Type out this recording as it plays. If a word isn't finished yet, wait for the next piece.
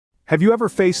Have you ever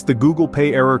faced the Google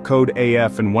Pay error code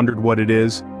AF and wondered what it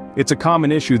is? It's a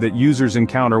common issue that users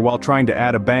encounter while trying to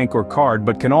add a bank or card,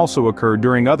 but can also occur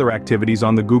during other activities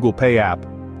on the Google Pay app.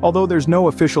 Although there's no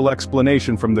official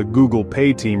explanation from the Google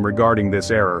Pay team regarding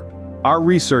this error, our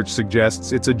research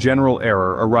suggests it's a general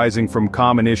error arising from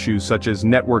common issues such as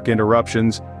network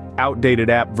interruptions, outdated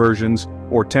app versions,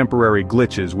 or temporary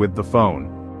glitches with the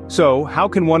phone. So, how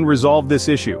can one resolve this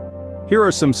issue? Here are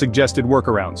some suggested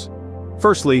workarounds.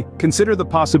 Firstly, consider the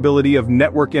possibility of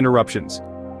network interruptions.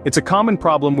 It's a common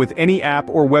problem with any app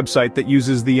or website that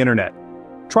uses the internet.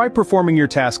 Try performing your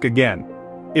task again.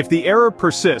 If the error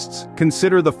persists,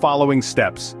 consider the following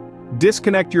steps.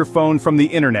 Disconnect your phone from the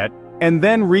internet, and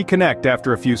then reconnect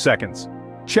after a few seconds.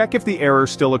 Check if the error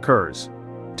still occurs.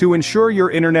 To ensure your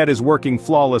internet is working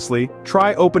flawlessly,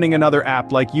 try opening another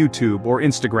app like YouTube or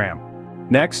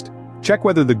Instagram. Next, check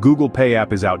whether the Google Pay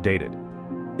app is outdated.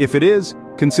 If it is,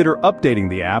 consider updating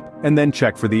the app and then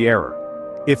check for the error.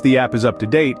 If the app is up to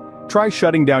date, try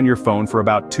shutting down your phone for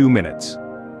about 2 minutes.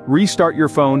 Restart your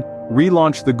phone,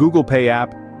 relaunch the Google Pay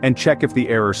app, and check if the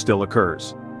error still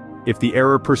occurs. If the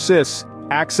error persists,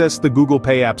 access the Google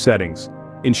Pay app settings.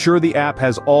 Ensure the app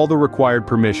has all the required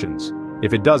permissions.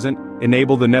 If it doesn't,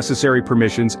 enable the necessary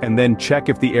permissions and then check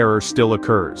if the error still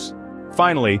occurs.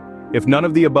 Finally, if none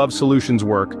of the above solutions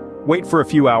work, wait for a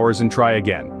few hours and try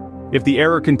again. If the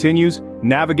error continues,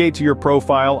 navigate to your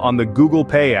profile on the Google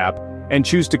Pay app and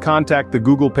choose to contact the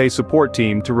Google Pay support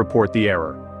team to report the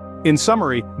error. In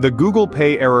summary, the Google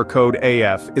Pay error code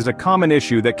AF is a common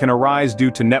issue that can arise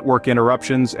due to network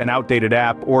interruptions, an outdated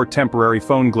app, or temporary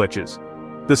phone glitches.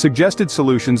 The suggested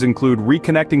solutions include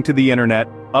reconnecting to the internet,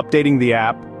 updating the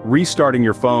app, restarting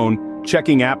your phone,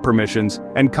 checking app permissions,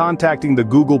 and contacting the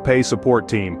Google Pay support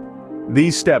team.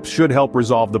 These steps should help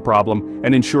resolve the problem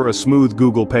and ensure a smooth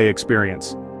Google Pay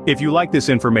experience. If you like this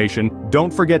information,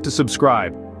 don't forget to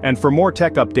subscribe, and for more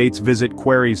tech updates visit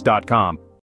queries.com.